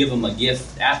 We give them a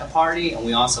gift at the party, and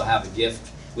we also have a gift.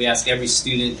 We ask every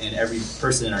student and every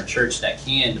person in our church that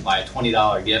can to buy a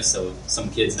 $20 gift, so some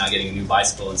kids not getting a new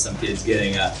bicycle and some kids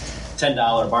getting a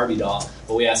 $10 Barbie doll.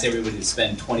 But we ask everybody to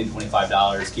spend $20 to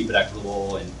 $25, keep it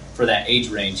equitable, and for that age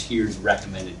range, here's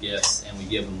recommended gifts. And we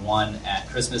give them one at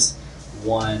Christmas,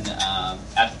 one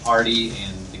at the party,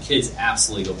 and the kids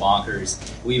absolutely go bonkers.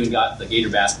 We even got the Gator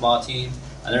basketball team.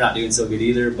 And they're not doing so good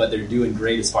either, but they're doing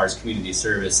great as far as community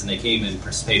service. And they came and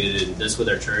participated in this with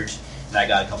our church. And I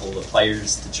got a couple of the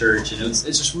players to church. And it's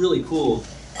just really cool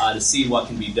to see what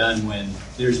can be done when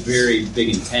there's very big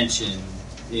intention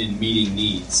in meeting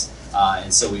needs.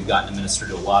 And so we've gotten to minister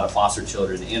to a lot of foster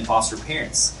children and foster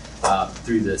parents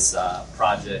through this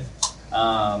project.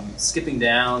 Skipping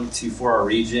down to for our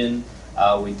region,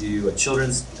 we do a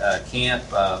children's camp,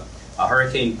 a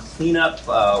hurricane cleanup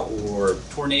or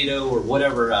tornado or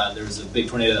whatever. There was a big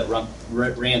tornado that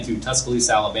ran through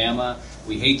Tuscaloosa, Alabama.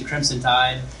 We hate the Crimson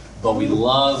Tide, but we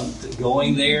love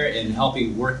going there and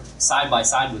helping work side by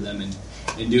side with them and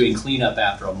doing cleanup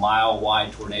after a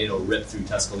mile-wide tornado ripped through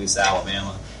Tuscaloosa,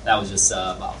 Alabama. That was just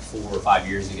about 4 or 5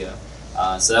 years ago.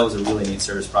 So that was a really neat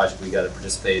service project we got to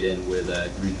participate in with a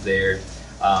group there.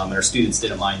 And our students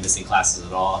didn't mind missing classes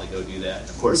at all to go do that. And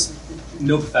of course,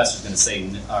 no professor's going to say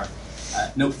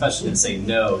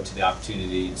no to the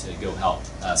opportunity to go help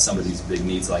some of these big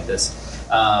needs like this.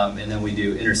 And then we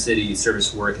do inner city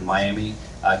service work in Miami.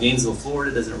 Gainesville,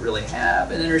 Florida doesn't really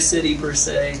have an inner city per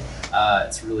se.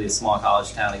 It's really a small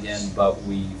college town again, but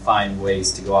we find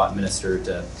ways to go out and minister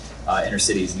to inner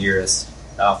cities near us.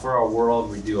 For our world,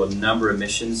 we do a number of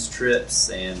missions trips,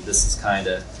 and this is kind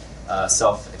of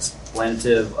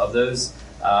self-explanative of those.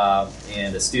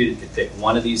 And a student could pick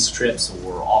one of these trips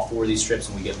or all 4 of these trips,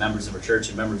 and we get members of our church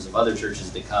and members of other churches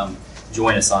to come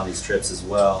join us on these trips as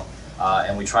well.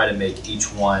 And we try to make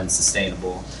each one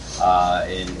sustainable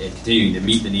and continuing to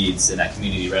meet the needs in that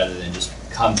community rather than just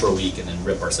come for a week and then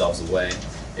rip ourselves away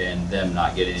and them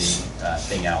not get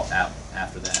anything out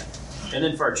after that. And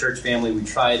then for our church family, we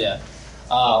try to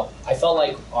I felt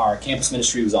like our campus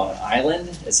ministry was on an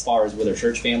island as far as with our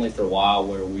church family for a while,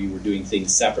 where we were doing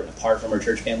things separate and apart from our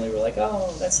church family. We're like,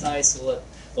 oh, that's nice. We'll let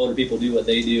the older people do what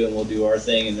they do, and we'll do our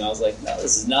thing. And I was like, no,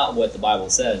 this is not what the Bible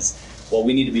says. What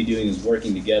we need to be doing is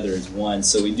working together as one.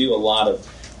 So we do a lot of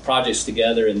projects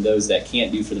together, and those that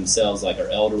can't do for themselves, like our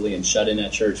elderly and shut-in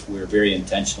at church, we're very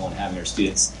intentional in having our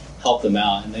students help them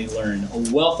out, and they learn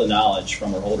a wealth of knowledge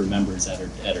from our older members at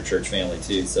our church family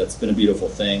too. So it's been a beautiful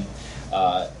thing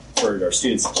for our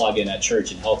students to plug in at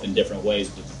church and help in different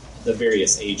ways with the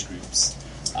various age groups.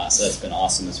 So that's been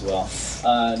awesome as well.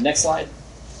 Next slide.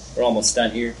 We're almost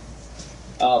done here.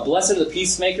 Blessed are the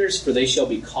peacemakers, for they shall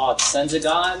be called sons of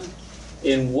God.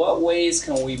 In what ways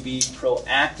can we be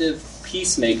proactive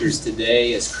peacemakers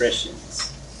today as Christians?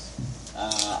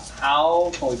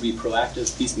 How can we be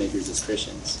proactive peacemakers as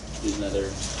Christians? Here's another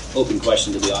open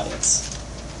question to the audience.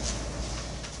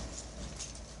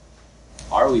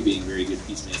 Are we being very good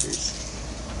peacemakers?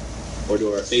 Or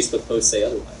do our Facebook posts say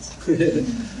otherwise?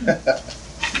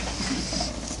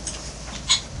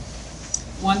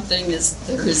 One thing is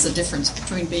there is a difference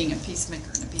between being a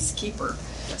peacemaker and a peacekeeper.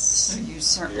 Yes. So you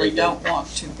certainly don't want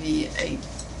to be a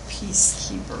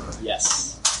peacekeeper.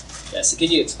 Yes. Yes. So can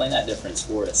you explain that difference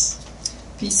for us?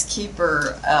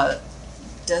 Peacekeeper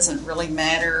doesn't really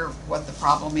matter what the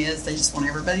problem is. They just want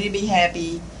everybody to be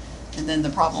happy, and then the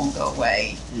problem will go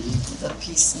away. Mm-hmm. The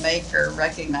peacemaker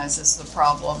recognizes the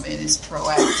problem and is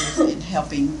proactive in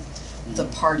helping the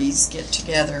parties get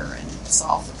together and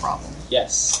solve the problem.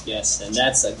 Yes, yes. And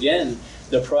that's, again,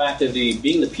 the proactivity.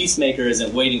 Being the peacemaker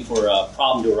isn't waiting for a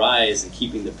problem to arise and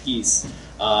keeping the peace.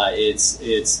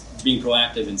 It's being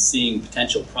proactive and seeing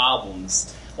potential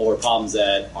problems or problems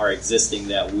that are existing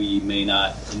that we may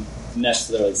not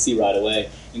necessarily see right away,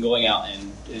 and going out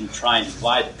and trying to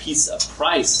provide the peace of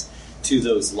Christ to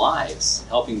those lives,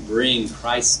 helping bring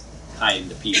Christ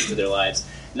kind of peace to their lives,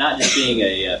 not just being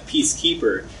a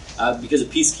peacekeeper, because a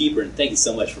peacekeeper, and thank you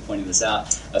so much for pointing this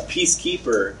out, a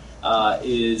peacekeeper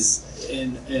is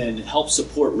and helps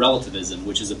support relativism,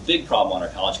 which is a big problem on our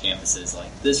college campuses.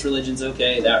 Like, this religion's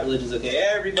okay, that religion's okay,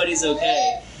 everybody's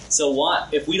okay. So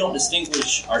what if we don't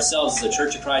distinguish ourselves as a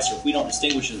Church of Christ, or if we don't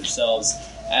distinguish ourselves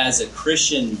as a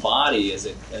Christian body, as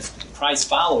Christ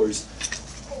followers,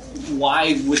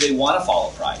 why would they want to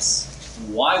follow Christ?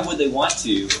 Why would they want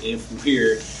to if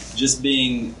we're just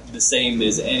being the same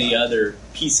as any other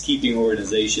peacekeeping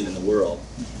organization in the world?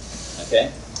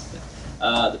 Okay?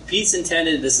 The peace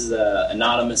intended, this is an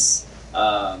anonymous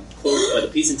quote, but the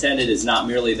peace intended is not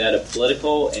merely that of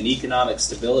political and economic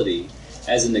stability,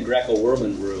 as in the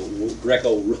Greco-Roman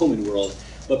world,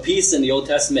 but peace in the Old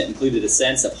Testament included a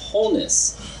sense of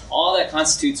wholeness, all that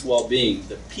constitutes well-being.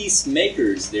 The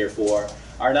peacemakers, therefore,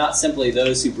 are not simply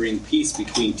those who bring peace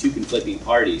between two conflicting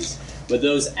parties, but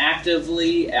those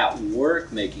actively at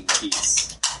work making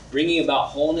peace, bringing about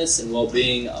wholeness and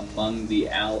well-being among the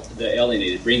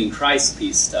alienated, bringing Christ's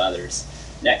peace to others.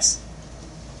 Next.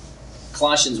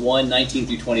 Colossians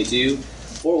 1:19-22.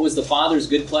 For it was the Father's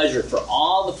good pleasure for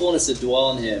all the fullness to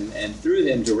dwell in him, and through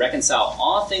him to reconcile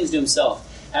all things to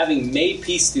himself, having made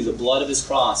peace through the blood of his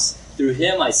cross. Through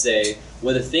him, I say,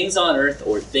 whether things on earth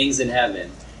or things in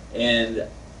heaven. And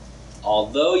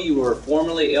although you were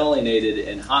formerly alienated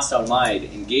and hostile mind,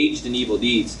 engaged in evil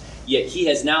deeds, yet he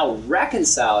has now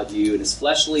reconciled you in his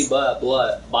fleshly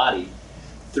body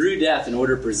through death, in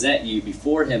order to present you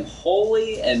before him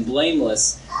holy and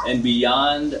blameless and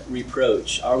beyond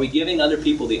reproach. Are we giving other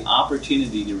people the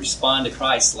opportunity to respond to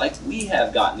Christ like we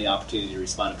have gotten the opportunity to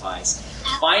respond to Christ?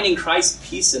 Finding Christ's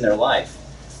peace in their life.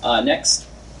 Next.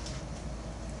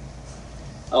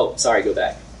 Oh, sorry, go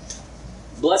back.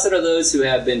 Blessed are those who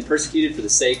have been persecuted for the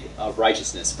sake of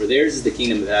righteousness, for theirs is the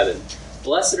kingdom of heaven.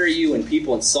 Blessed are you when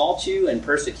people insult you and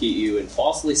persecute you and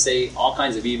falsely say all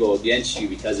kinds of evil against you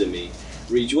because of me.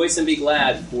 Rejoice and be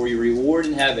glad, for your reward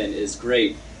in heaven is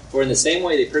great. For in the same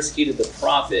way they persecuted the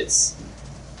prophets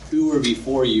who were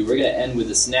before you. We're going to end with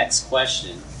this next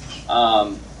question.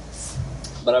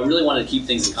 But I really wanted to keep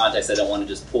things in context. I don't want to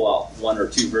just pull out one or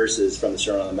two verses from the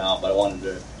Sermon on the Mount, but I wanted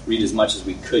to read as much as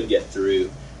we could get through.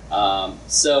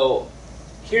 So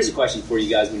here's a question for you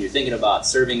guys. When you're thinking about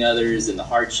serving others and the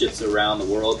hardships around the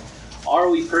world, are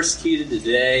we persecuted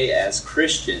today as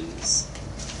Christians?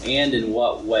 And in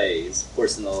what ways? Of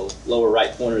course, in the lower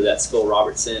right corner, that's Phil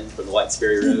Robertson from the White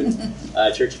Ferry Road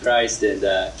Church of Christ,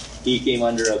 and he came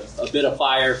under a bit of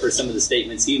fire for some of the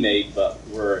statements he made, but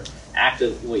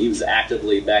he was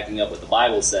actively backing up what the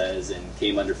Bible says and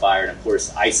came under fire. And of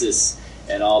course, ISIS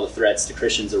and all the threats to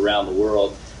Christians around the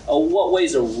world. What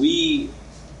ways are we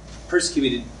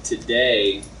persecuted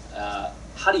today?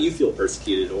 How do you feel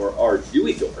persecuted, or do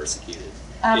we feel persecuted?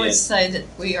 I would say that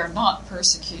we are not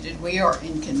persecuted. We are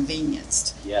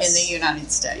inconvenienced in the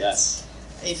United States. Yes.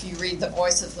 If you read The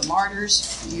Voice of the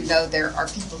Martyrs, you know there are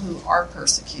people who are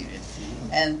persecuted,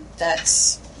 and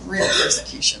that's real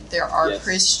persecution. There are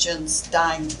Christians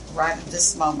dying right at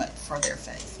this moment for their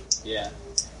faith. Yeah,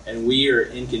 and we are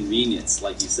inconvenienced,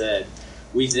 like you said.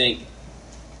 We think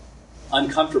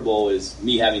uncomfortable is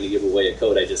me having to give away a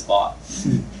coat I just bought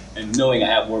and knowing I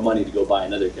have more money to go buy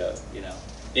another coat,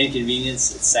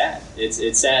 Inconvenience, it's sad.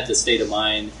 It's sad, the state of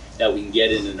mind that we can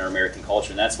get in our American culture,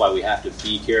 and that's why we have to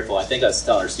be careful. I think I was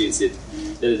telling our students the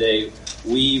other day,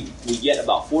 we get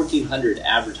about 1,400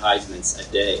 advertisements a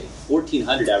day.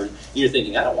 1,400 advertisements. You're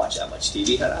thinking, I don't watch that much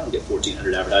TV. I don't get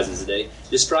 1,400 advertisements a day.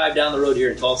 Just drive down the road here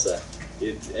in Tulsa.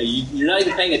 You're not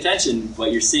even paying attention,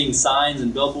 but you're seeing signs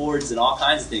and billboards and all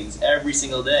kinds of things every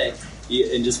single day.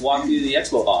 And just walk through the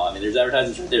expo hall. I mean, there's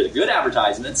advertisements right there. They're good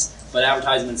advertisements, but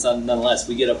advertisements nonetheless.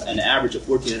 We get an average of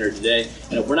 1,400 a day,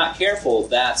 and if we're not careful,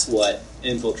 that's what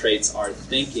infiltrates our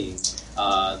thinking,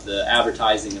 the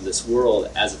advertising of this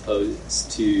world, as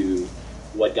opposed to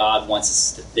what God wants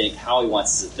us to think, how He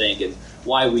wants us to think, and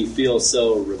why we feel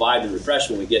so revived and refreshed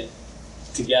when we get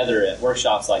together at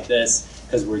workshops like this,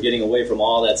 because we're getting away from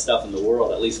all that stuff in the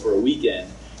world, at least for a weekend.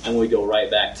 And when we go right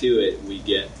back to it, we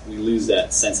lose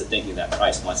that sense of thinking that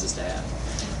Christ wants us to have.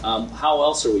 How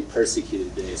else are we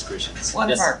persecuted today as Christians?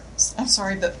 One of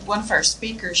our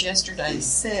speakers yesterday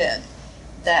said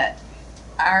that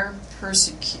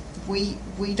we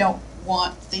don't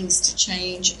want things to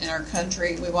change in our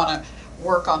country. We want to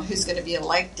work on who's going to be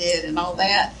elected and all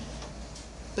that.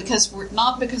 Because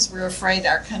we're afraid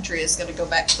our country is going to go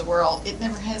back to the world. It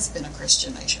never has been a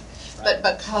Christian nation. But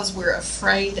because we're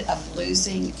afraid of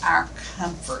losing our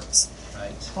comforts.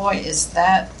 Right. Boy, is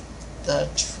that the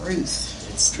truth.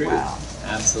 It's true. Wow.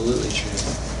 Absolutely true.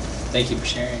 Thank you for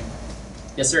sharing.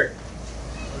 Yes, sir.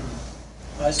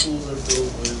 High schools are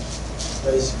filled with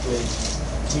basically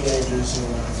teenagers who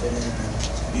want to fit in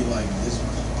and be like as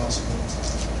much as possible.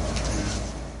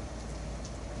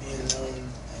 Being known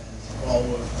as a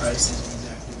follower of Christ isn't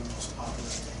exactly the most popular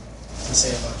thing to say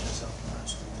about yourself in high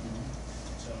school.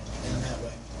 So, in that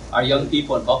way. Our young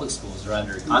people in public schools are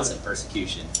under constant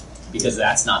persecution because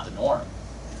that's not the norm,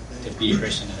 to be a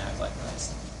Christian and act like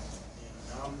Christ.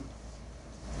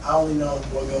 I only know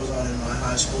what goes on in my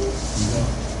high school,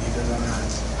 because I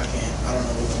don't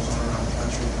know what goes on around the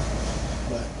country,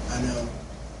 but I know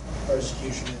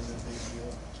persecution is a big deal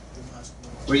in my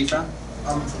school. Where are you from?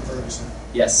 I'm from Ferguson.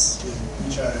 Yes. We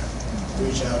try to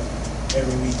reach out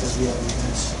every week because we have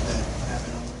events that happen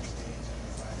on Wednesdays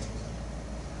and Fridays,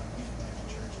 and we come back to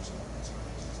church and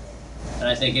stuff. And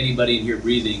I think anybody in here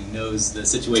breathing knows the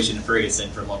situation in Ferguson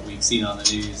from what we've seen on the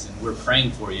news, and we're praying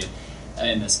for you.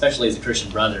 And especially as a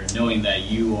Christian brother, knowing that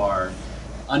you are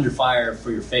under fire for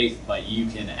your faith, but you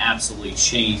can absolutely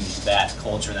change that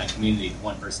culture and that community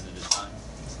one person at a time.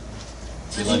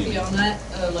 I think beyond that,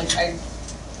 I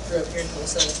grew up here in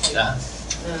Tulsa,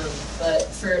 but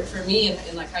for me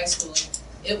in high school,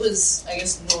 it was, I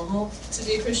guess, normal to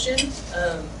be a Christian,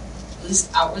 at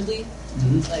least outwardly.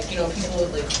 Mm-hmm. People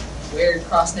would wear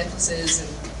cross necklaces and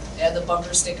they had the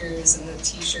bumper stickers and the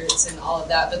T-shirts and all of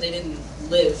that, but they didn't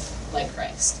live like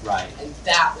Christ. Right. And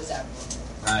that was abnormal.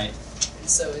 Right. And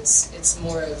so it's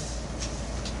more of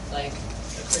like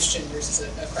a Christian versus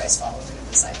a Christ follower and a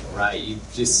disciple. Right. You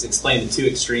just explained the two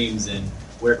extremes, and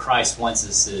where Christ wants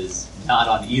us is not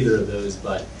on either of those,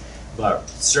 but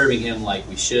serving Him like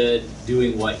we should,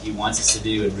 doing what He wants us to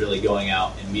do, and really going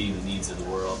out and meeting the needs of the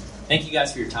world. Thank you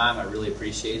guys for your time. I really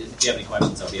appreciate it. If you have any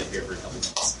questions, I'll be up here for a couple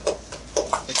minutes.